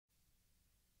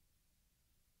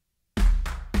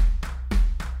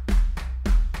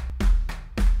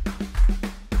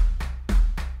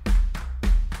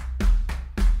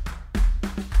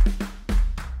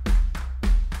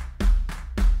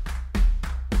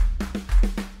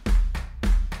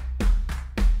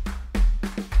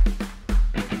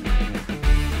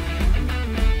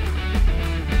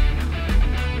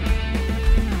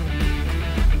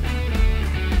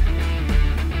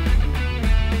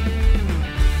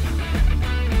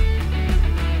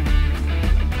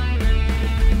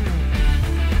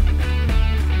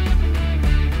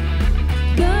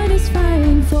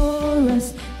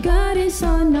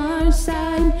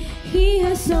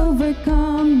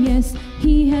overcome, yes,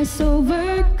 He has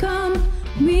overcome.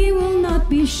 We will not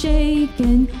be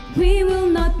shaken, we will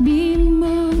not be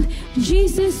moved.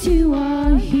 Jesus, you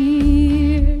are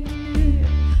here.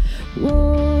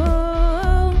 Whoa.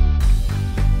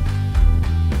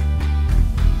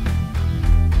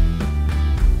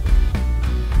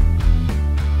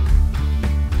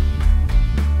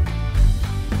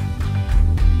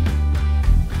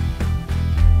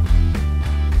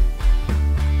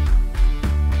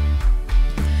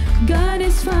 God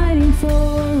is fighting for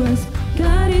us,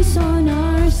 God is on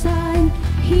our side.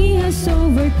 He has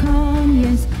overcome,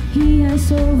 yes, He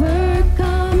has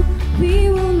overcome. We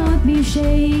will not be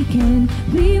shaken,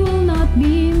 we will not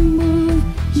be moved.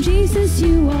 Jesus,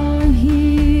 you are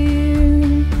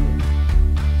here.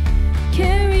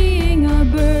 Carrying our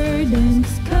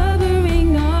burdens,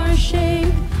 covering our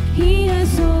shame. He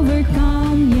has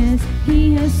overcome, yes,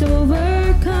 He has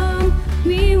overcome.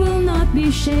 We will not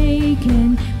be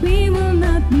shaken, we will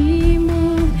not be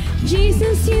moved.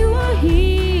 Jesus, you are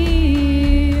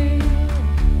here.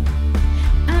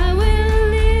 I will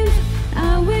live,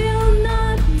 I will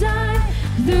not die.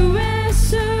 The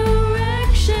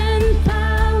resurrection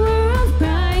power of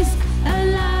Christ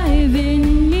alive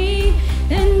in me,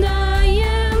 and I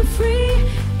am free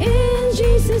in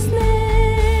Jesus'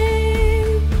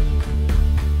 name.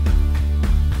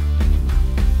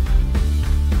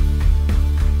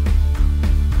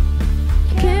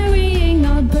 Carrying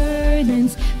our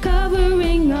burdens,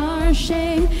 covering our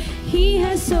shame. He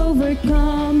has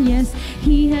overcome, yes,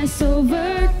 He has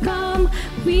overcome.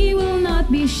 We will not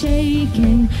be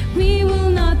shaken, we will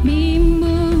not be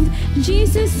moved.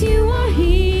 Jesus, you are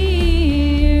here.